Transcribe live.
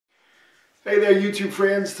Hey there YouTube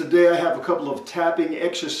friends, today I have a couple of tapping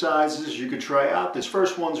exercises you could try out. This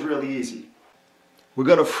first one's really easy. We're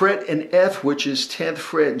going to fret an F, which is 10th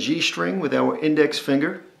fret G string, with our index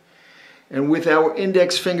finger. And with our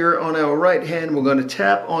index finger on our right hand, we're going to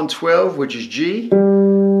tap on 12, which is G,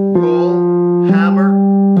 pull, hammer,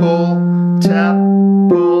 pull, tap,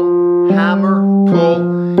 pull, hammer,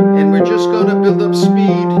 pull. And we're just going to build up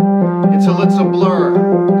speed until it's a blur.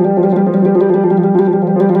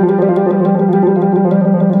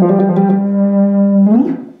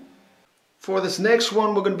 For this next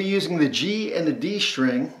one, we're going to be using the G and the D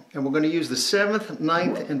string, and we're going to use the 7th,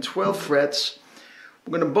 9th, and 12th frets.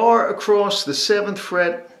 We're going to bar across the 7th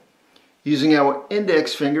fret using our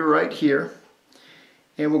index finger right here,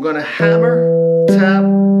 and we're going to hammer, tap,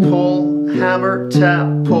 pull, hammer, tap,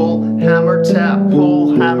 pull, hammer, tap,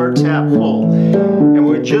 pull, hammer, tap, pull. And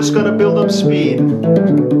we're just going to build up speed.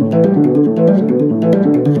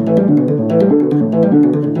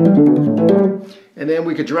 And then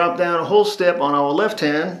we could drop down a whole step on our left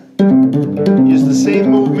hand, use the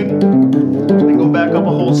same movement, and go back up a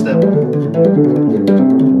whole step.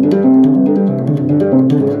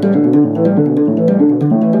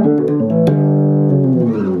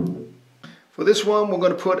 For this one, we're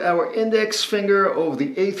going to put our index finger over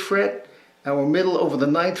the 8th fret, our middle over the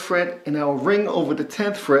 9th fret, and our ring over the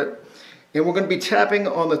 10th fret. And we're going to be tapping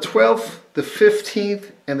on the 12th, the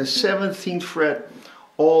 15th, and the 17th fret,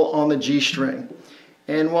 all on the G string.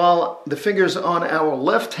 And while the fingers on our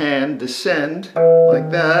left hand descend like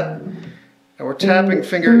that, our tapping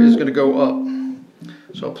finger is going to go up.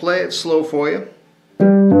 So I'll play it slow for you.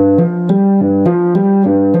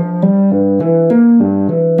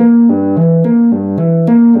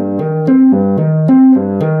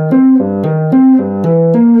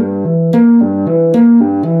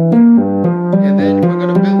 And then we're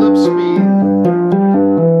going to build up speed.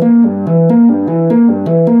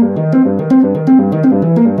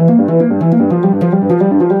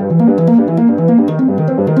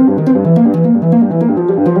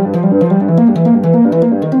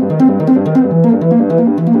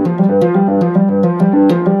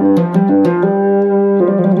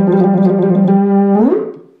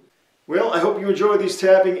 Well, I hope you enjoyed these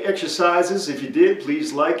tapping exercises. If you did,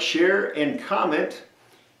 please like, share, and comment.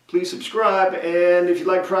 Please subscribe, and if you'd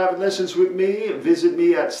like private lessons with me, visit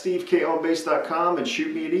me at stevekonbass.com and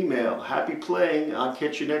shoot me an email. Happy playing. I'll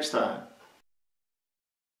catch you next time.